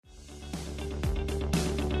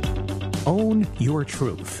Own Your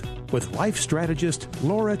Truth with life strategist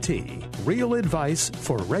Laura T. Real advice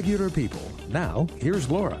for regular people. Now, here's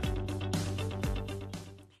Laura.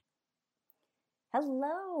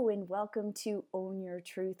 Hello and welcome to Own Your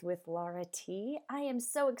Truth with Laura T. I am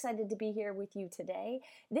so excited to be here with you today.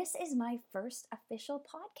 This is my first official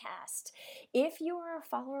podcast. If you are a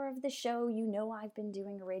follower of the show, you know I've been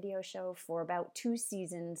doing a radio show for about 2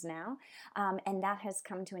 seasons now, and that has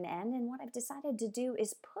come to an end. And what I've decided to do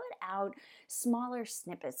is put out smaller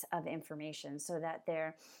snippets of information so that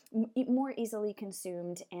they're more easily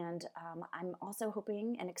consumed, and I'm also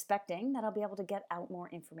hoping and expecting that I'll be able to get out more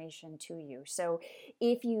information to you. So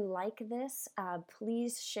if you like this,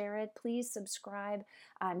 please share it, please subscribe.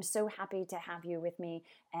 I'm so happy to have you with me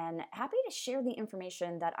and happy to share the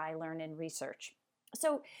information that I learn in research.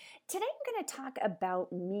 So today I'm going to talk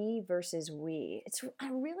about me versus we. It's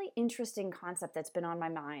a really interesting concept that's been on my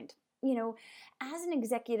mind. You know, as an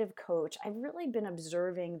executive coach, I've really been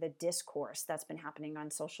observing the discourse that's been happening on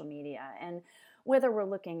social media. And whether we're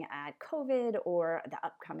looking at COVID or the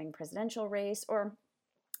upcoming presidential race or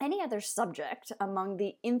any other subject among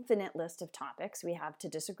the infinite list of topics we have to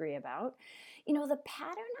disagree about, you know, the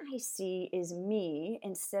pattern I see is me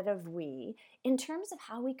instead of we in terms of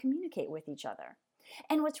how we communicate with each other.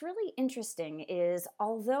 And what's really interesting is,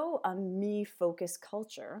 although a me-focused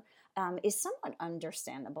culture is somewhat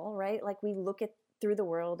understandable, right? Like we look at through the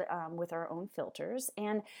world with our own filters.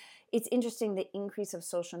 And it's interesting, the increase of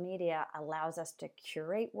social media allows us to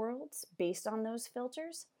curate worlds based on those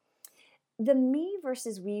filters. The me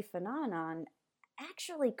versus we phenomenon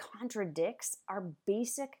actually contradicts our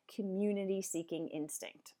basic community-seeking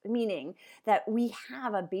instinct, meaning that we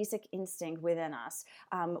have a basic instinct within us,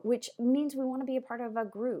 which means we want to be a part of a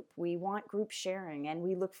group. We want group sharing, and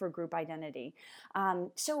we look for group identity.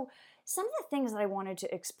 So some of the things that I wanted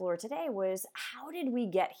to explore today was, how did we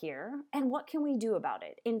get here, and what can we do about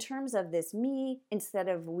it in terms of this me instead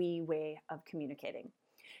of we way of communicating?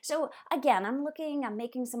 So again, I'm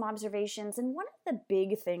making some observations, and one of the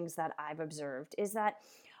big things that I've observed is that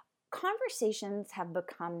conversations have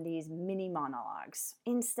become these mini monologues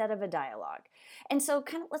instead of a dialogue. And so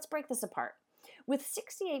let's break this apart. With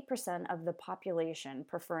 68% of the population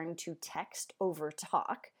preferring to text over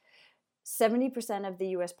talk, 70% of the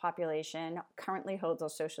US population currently holds a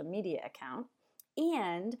social media account,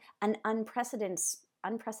 and an unprecedented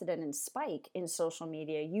spike in social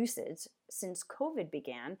media usage since COVID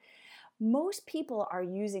began, most people are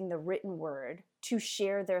using the written word to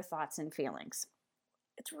share their thoughts and feelings.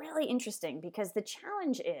 It's really interesting because the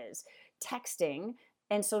challenge is texting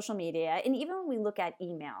and social media, and even when we look at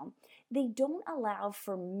email, they don't allow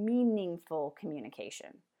for meaningful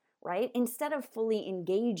communication, right? Instead of fully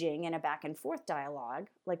engaging in a back and forth dialogue,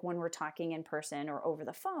 like when we're talking in person or over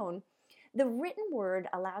the phone, the written word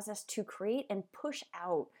allows us to create and push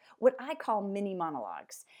out what I call mini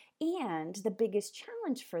monologues. And the biggest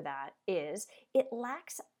challenge for that is it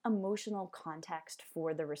lacks emotional context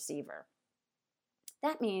for the receiver.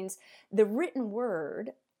 That means the written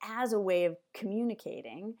word as a way of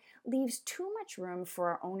communicating leaves too much room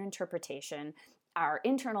for our own interpretation, our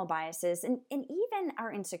internal biases, and even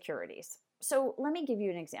our insecurities. So let me give you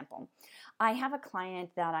an example. I have a client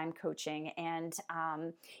that I'm coaching, and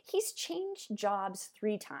he's changed jobs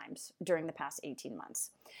 3 times during the past 18 months.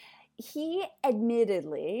 He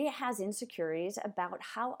admittedly has insecurities about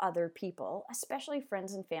how other people, especially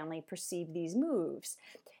friends and family, perceive these moves.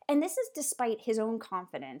 And this is despite his own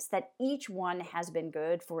confidence that each one has been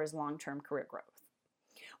good for his long-term career growth.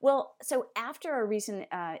 Well, so after a recent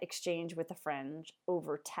exchange with a friend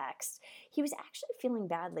over text, he was actually feeling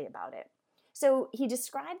badly about it. So he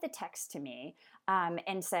described the text to me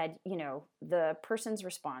and said, you know, the person's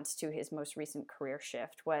response to his most recent career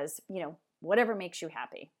shift was, you know, whatever makes you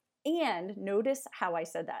happy. And notice how I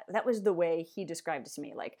said that. That was the way he described it to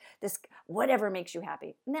me, like this, whatever makes you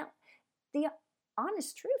happy. Now, the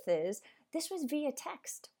honest truth is, this was via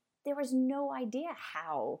text. There was no idea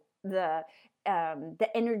how the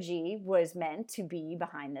energy was meant to be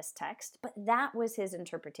behind this text, but that was his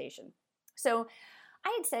interpretation. So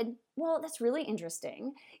I had said, well, that's really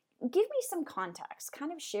interesting. Give me some context.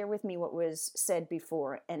 Kind of share with me what was said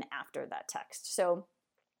before and after that text. So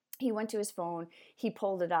he went to his phone, he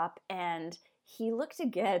pulled it up, and he looked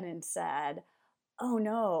again and said, oh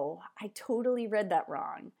no, I totally read that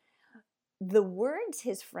wrong. The words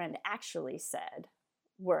his friend actually said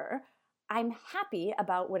were, I'm happy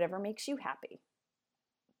about whatever makes you happy.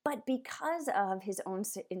 But because of his own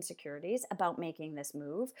insecurities about making this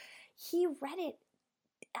move, he read it.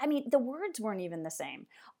 I mean, the words weren't even the same.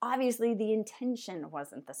 Obviously, the intention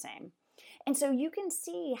wasn't the same. And so you can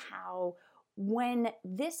see how When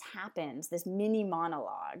this happens, this mini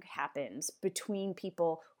monologue happens between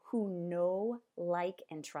people who know, like,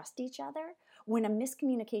 and trust each other, when a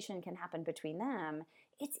miscommunication can happen between them,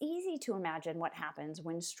 it's easy to imagine what happens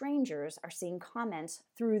when strangers are seeing comments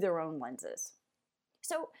through their own lenses.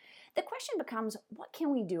 So the question becomes, what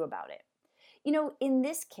can we do about it? In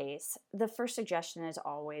this case, the first suggestion is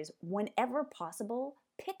always, whenever possible,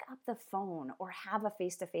 pick up the phone or have a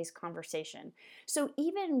face-to-face conversation. So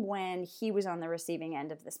even when he was on the receiving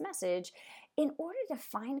end of this message, in order to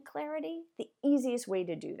find clarity, the easiest way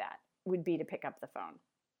to do that would be to pick up the phone.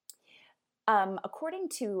 According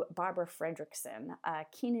to Barbara Fredrickson, a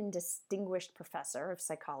Kenan Distinguished Professor of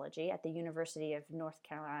Psychology at the University of North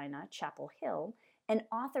Carolina, Chapel Hill, and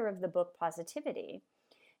author of the book Positivity,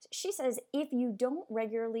 she says, if you don't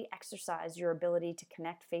regularly exercise your ability to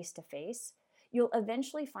connect face-to-face, you'll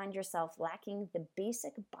eventually find yourself lacking the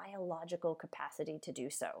basic biological capacity to do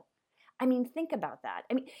so. I mean, think about that.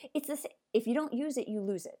 I mean, it's this, if you don't use it, you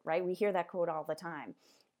lose it, right? We hear that quote all the time.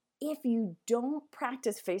 If you don't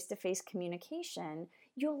practice face-to-face communication,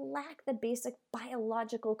 you'll lack the basic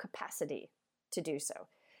biological capacity to do so.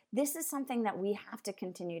 This is something that we have to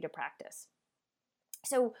continue to practice.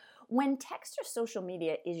 So when text or social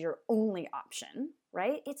media is your only option,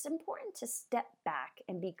 right, it's important to step back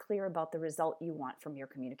and be clear about the result you want from your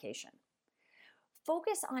communication.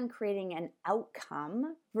 Focus on creating an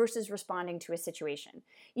outcome versus responding to a situation.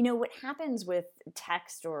 What happens with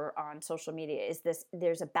text or on social media is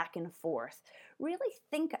there's a back and forth. Really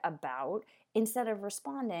think about, instead of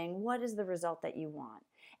responding, what is the result that you want?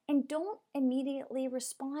 And don't immediately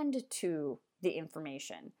respond to the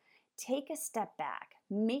information. Take a step back.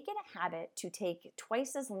 Make it a habit to take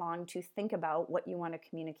twice as long to think about what you want to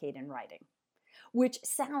communicate in writing, which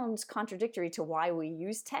sounds contradictory to why we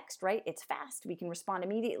use text, right? It's fast. We can respond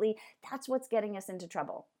immediately. That's what's getting us into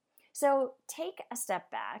trouble. So take a step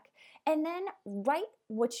back and then write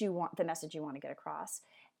what you want, the message you want to get across,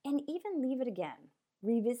 and even leave it again.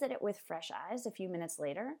 Revisit it with fresh eyes a few minutes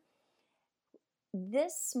later.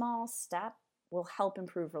 This small step will help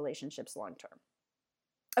improve relationships long term.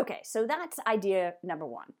 Okay, so that's idea number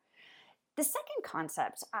one. The second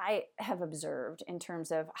concept I have observed in terms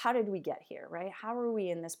of how did we get here, right? How are we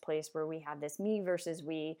in this place where we have this me versus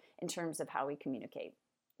we in terms of how we communicate?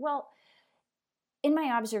 Well, in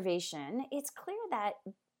my observation, it's clear that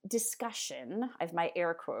discussion, of my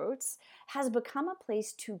air quotes, has become a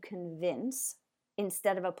place to convince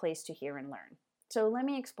instead of a place to hear and learn. So let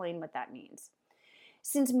me explain what that means.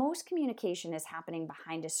 Since most communication is happening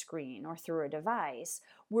behind a screen or through a device,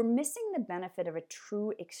 we're missing the benefit of a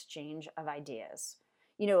true exchange of ideas.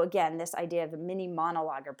 Again, this idea of a mini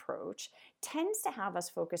monologue approach tends to have us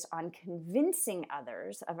focus on convincing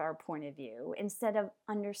others of our point of view instead of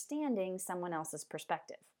understanding someone else's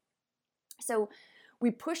perspective. So we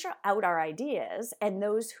push out our ideas, and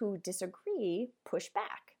those who disagree push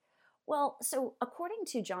back. Well, so according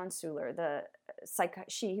to John Suler,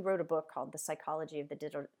 he wrote a book called The Psychology of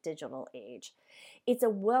the Digital Age. It's a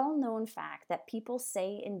well-known fact that people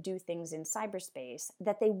say and do things in cyberspace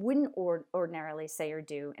that they wouldn't ordinarily say or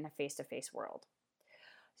do in a face-to-face world.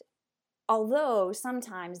 Although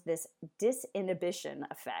sometimes this disinhibition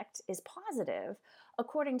effect is positive,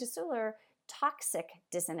 according to Suler, toxic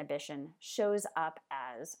disinhibition shows up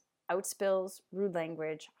as outspills, rude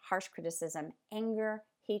language, harsh criticism, anger,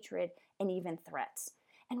 hatred, and even threats.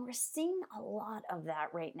 And we're seeing a lot of that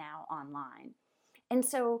right now online. And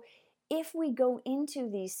so if we go into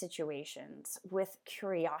these situations with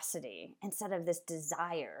curiosity instead of this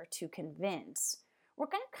desire to convince, we're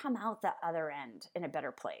going to come out the other end in a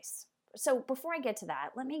better place. So before I get to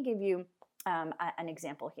that, let me give you an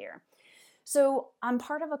example here. So I'm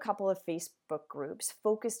part of a couple of Facebook groups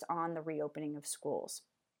focused on the reopening of schools.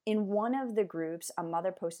 In one of the groups, a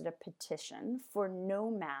mother posted a petition for no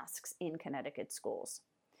masks in Connecticut schools.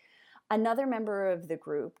 Another member of the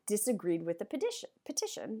group disagreed with the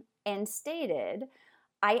petition and stated,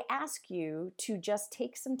 I ask you to just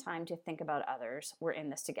take some time to think about others. We're in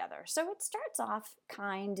this together. So it starts off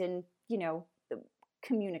kind and,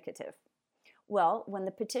 communicative. Well, when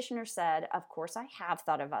the petitioner said, of course I have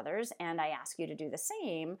thought of others and I ask you to do the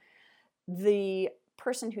same, the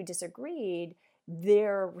person who disagreed,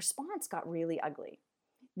 their response got really ugly.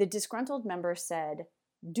 The disgruntled member said,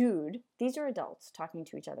 dude, these are adults talking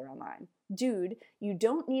to each other online. Dude, you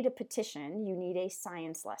don't need a petition, you need a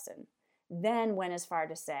science lesson. Then went as far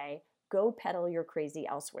to say, go peddle your crazy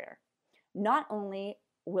elsewhere. Not only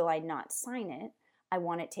will I not sign it, I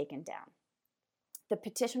want it taken down. The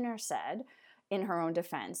petitioner said, in her own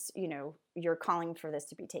defense, you're calling for this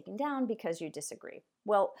to be taken down because you disagree.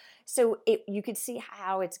 Well, so you could see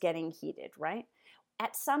how it's getting heated, right?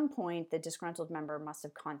 At some point, the disgruntled member must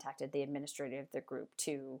have contacted the administrator of the group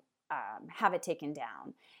to have it taken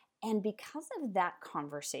down. And because of that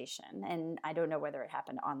conversation, and I don't know whether it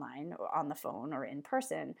happened online or on the phone or in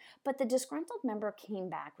person, but the disgruntled member came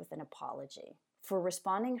back with an apology for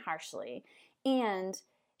responding harshly. And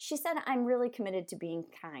she said, "I'm really committed to being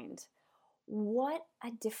kind." What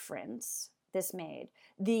a difference this made.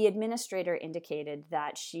 The administrator indicated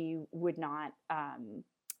that she would not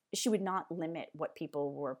limit what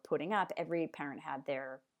people were putting up. Every parent had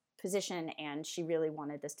their position, and she really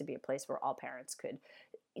wanted this to be a place where all parents could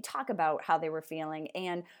talk about how they were feeling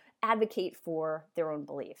and advocate for their own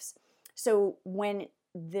beliefs. So when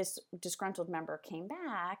this disgruntled member came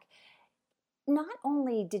back, not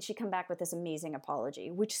only did she come back with this amazing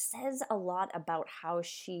apology, which says a lot about how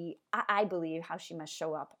I believe, how she must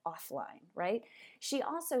show up offline, right? She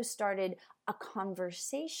also started a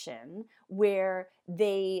conversation where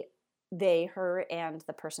her and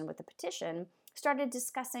the person with the petition started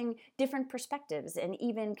discussing different perspectives, and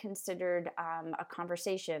even considered a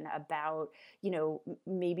conversation about,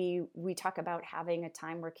 maybe we talk about having a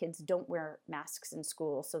time where kids don't wear masks in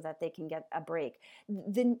school so that they can get a break.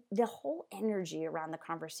 The whole energy around the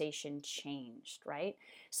conversation changed, right?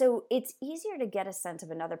 So it's easier to get a sense of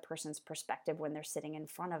another person's perspective when they're sitting in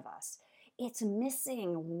front of us. It's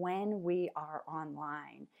missing when we are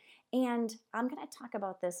online. And I'm going to talk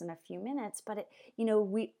about this in a few minutes, but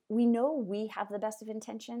we know we have the best of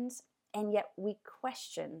intentions, and yet we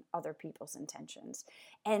question other people's intentions.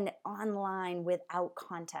 And online, without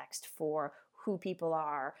context for who people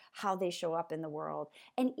are, how they show up in the world,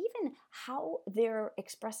 and even how they're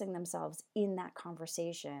expressing themselves in that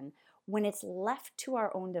conversation, when it's left to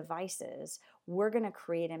our own devices, we're going to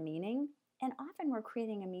create a meaning, and often we're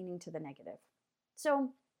creating a meaning to the negative.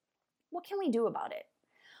 So what can we do about it?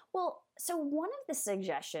 Well, so one of the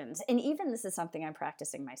suggestions, and even this is something I'm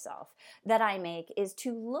practicing myself, that I make is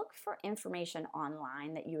to look for information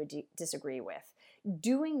online that you would disagree with.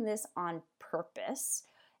 Doing this on purpose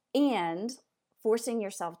and forcing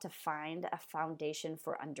yourself to find a foundation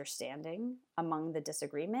for understanding among the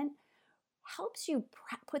disagreement helps you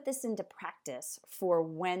put this into practice for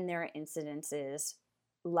when there are incidences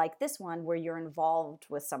like this one where you're involved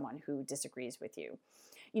with someone who disagrees with you.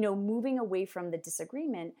 Moving away from the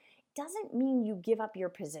disagreement doesn't mean you give up your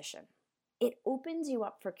position. It opens you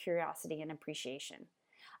up for curiosity and appreciation.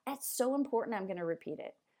 That's so important, I'm going to repeat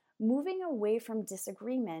it. Moving away from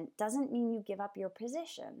disagreement doesn't mean you give up your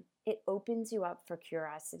position. It opens you up for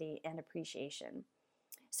curiosity and appreciation.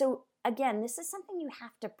 So again, this is something you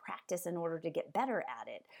have to practice in order to get better at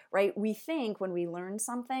it, right? We think when we learn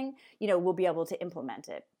something, we'll be able to implement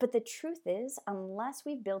it. But the truth is, unless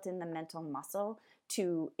we've built in the mental muscle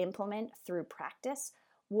to implement through practice,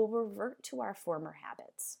 we'll revert to our former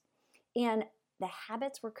habits. And the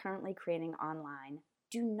habits we're currently creating online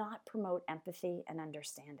do not promote empathy and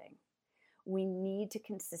understanding. We need to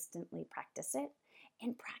consistently practice it,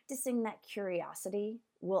 and practicing that curiosity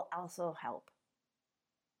will also help.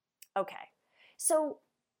 Okay, so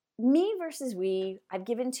me versus we, I've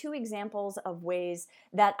given two examples of ways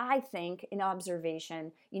that I think, in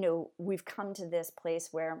observation, we've come to this place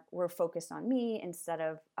where we're focused on me instead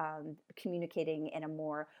of communicating in a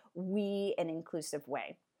more we and inclusive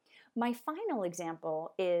way. My final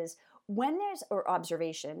example is when there's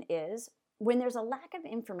a lack of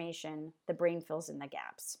information, the brain fills in the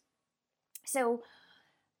gaps. So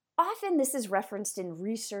often this is referenced in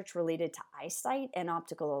research related to eyesight and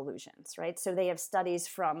optical illusions, right? So they have studies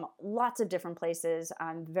from lots of different places.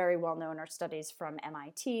 Very well known are studies from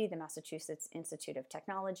MIT, the Massachusetts Institute of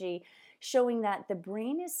Technology, showing that the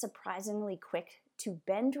brain is surprisingly quick to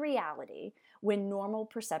bend reality when normal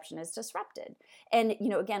perception is disrupted. And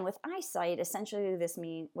again, with eyesight,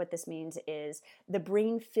 essentially what this means is the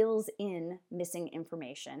brain fills in missing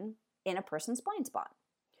information in a person's blind spot.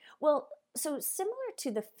 Well, so similar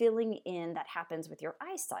to the filling in that happens with your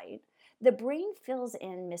eyesight, the brain fills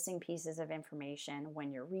in missing pieces of information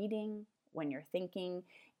when you're reading, when you're thinking,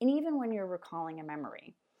 and even when you're recalling a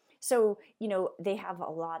memory. So, they have a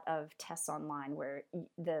lot of tests online where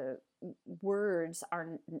the words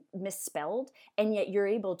are misspelled, and yet you're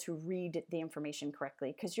able to read the information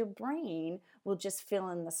correctly because your brain will just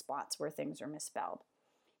fill in the spots where things are misspelled.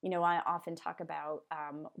 I often talk about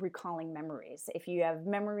recalling memories. If you have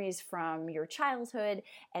memories from your childhood,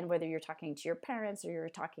 and whether you're talking to your parents or you're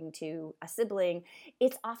talking to a sibling,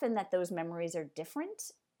 it's often that those memories are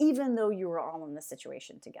different, even though you were all in the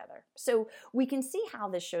situation together. So we can see how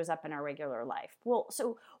this shows up in our regular life. Well,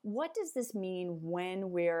 so what does this mean when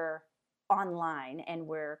we're online and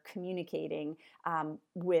we're communicating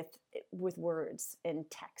with words and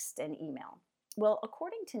text and email? Well,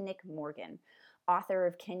 according to Nick Morgan, author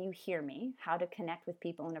of Can You Hear Me? How to Connect with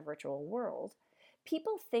People in a Virtual World,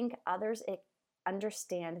 people think others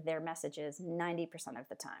understand their messages 90% of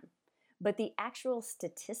the time, but the actual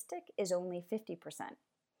statistic is only 50%.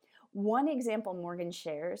 One example Morgan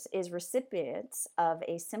shares is recipients of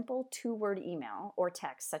a simple 2-word email or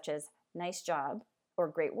text such as nice job or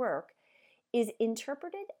great work is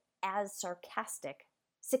interpreted as sarcastic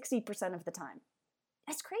 60% of the time.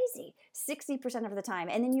 That's crazy, 60% of the time.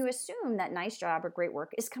 And then you assume that nice job or great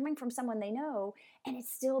work is coming from someone they know, and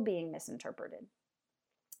it's still being misinterpreted.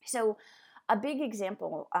 So a big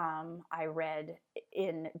example I read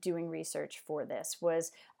in doing research for this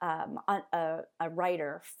was a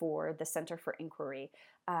writer for the Center for Inquiry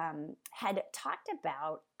had talked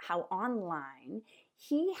about how online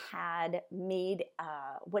he had made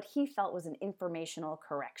what he felt was an informational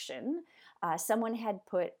correction. Someone had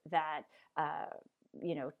put that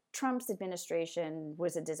Trump's administration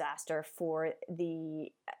was a disaster for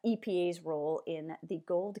the EPA's role in the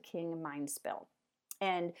Gold King mine spill.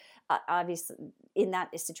 And obviously, in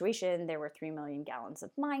that situation, there were 3 million gallons of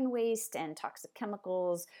mine waste and toxic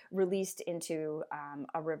chemicals released into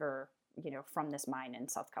a river, from this mine in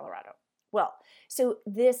South Colorado. Well, so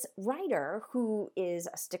this writer, who is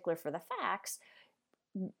a stickler for the facts,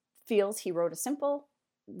 feels he wrote a simple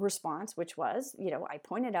response, which was, I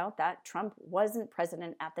pointed out that Trump wasn't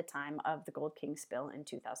president at the time of the Gold King spill in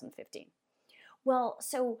 2015. Well,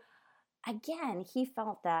 so again, he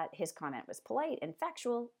felt that his comment was polite and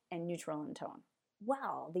factual and neutral in tone.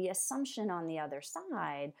 Well, the assumption on the other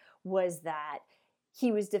side was that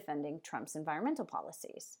he was defending Trump's environmental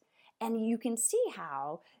policies. And you can see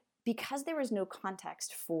how, because there was no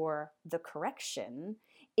context for the correction,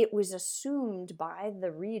 it was assumed by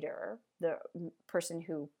the reader, the person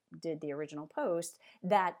who did the original post,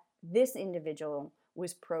 that this individual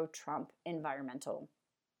was pro-Trump environmental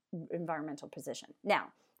position. Now,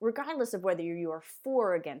 regardless of whether you are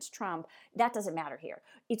for or against Trump, that doesn't matter here.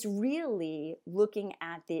 It's really looking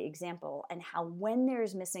at the example and how when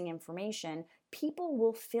there's missing information, people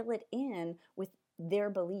will fill it in with their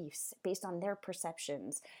beliefs based on their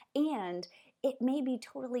perceptions. And it may be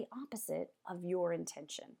totally opposite of your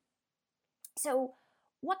intention. So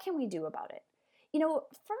what can we do about it?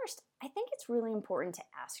 First, I think it's really important to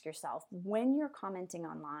ask yourself, when you're commenting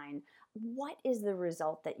online, what is the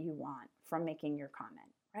result that you want from making your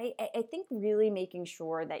comment, right? I think really making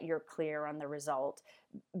sure that you're clear on the result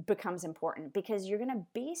becomes important, because you're going to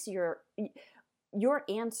base your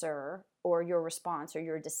answer or your response or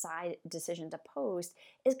your decision to post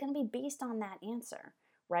is going to be based on that answer,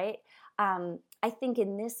 right? I think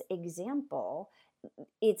in this example,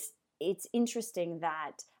 it's interesting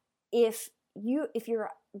that if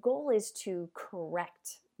your goal is to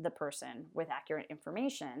correct the person with accurate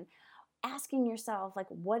information, asking yourself,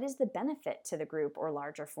 what is the benefit to the group or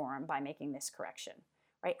larger forum by making this correction,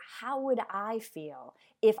 right? How would I feel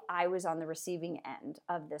if I was on the receiving end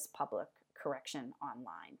of this public correction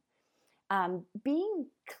online? Being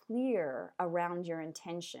clear around your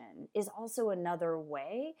intention is also another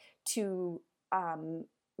way to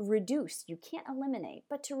reduce, you can't eliminate,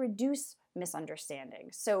 but to reduce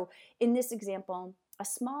misunderstandings. So in this example, a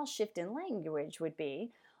small shift in language would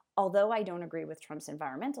be, although I don't agree with Trump's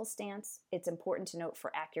environmental stance, it's important to note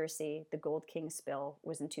for accuracy, the Gold King spill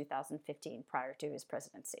was in 2015 prior to his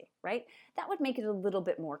presidency, right? That would make it a little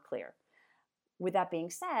bit more clear. With that being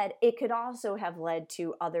said, it could also have led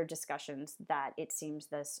to other discussions that it seems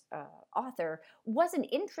this author wasn't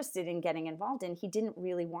interested in getting involved in. He didn't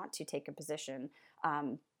really want to take a position,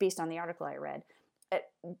 based on the article I read,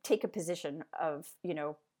 take a position of,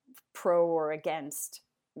 pro or against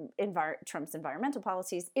Trump's environmental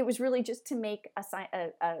policies. It was really just to make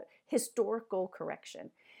a historical correction.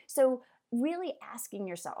 So really asking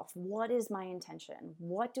yourself, what is my intention?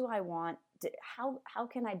 What do I want? How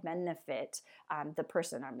can I benefit the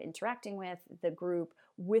person I'm interacting with, the group,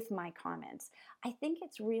 with my comments? I think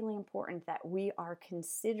it's really important that we are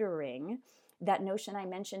considering that notion I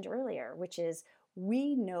mentioned earlier, which is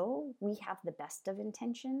we know we have the best of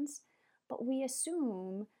intentions, but we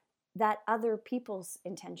assume that other people's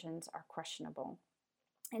intentions are questionable.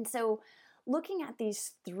 And so looking at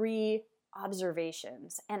these 3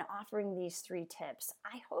 observations and offering these 3 tips,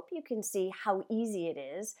 I hope you can see how easy it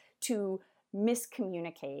is to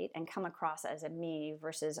miscommunicate and come across as a me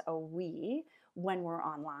versus a we when we're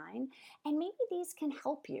online. And maybe these can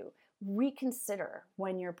help you reconsider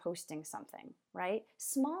when you're posting something, right?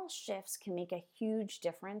 Small shifts can make a huge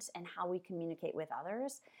difference in how we communicate with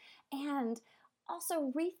others, and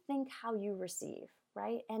also rethink how you receive,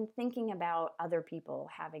 right? And thinking about other people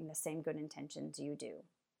having the same good intentions you do.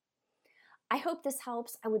 I hope this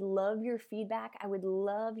helps. I would love your feedback. I would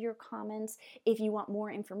love your comments. If you want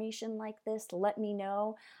more information like this, let me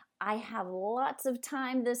know. I have lots of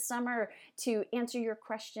time this summer to answer your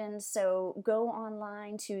questions, so go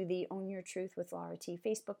online to the Own Your Truth with Laura T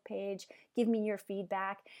Facebook page, give me your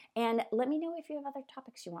feedback, and let me know if you have other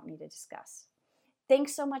topics you want me to discuss.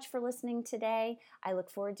 Thanks so much for listening today. I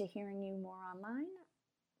look forward to hearing you more online.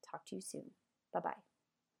 Talk to you soon. Bye-bye.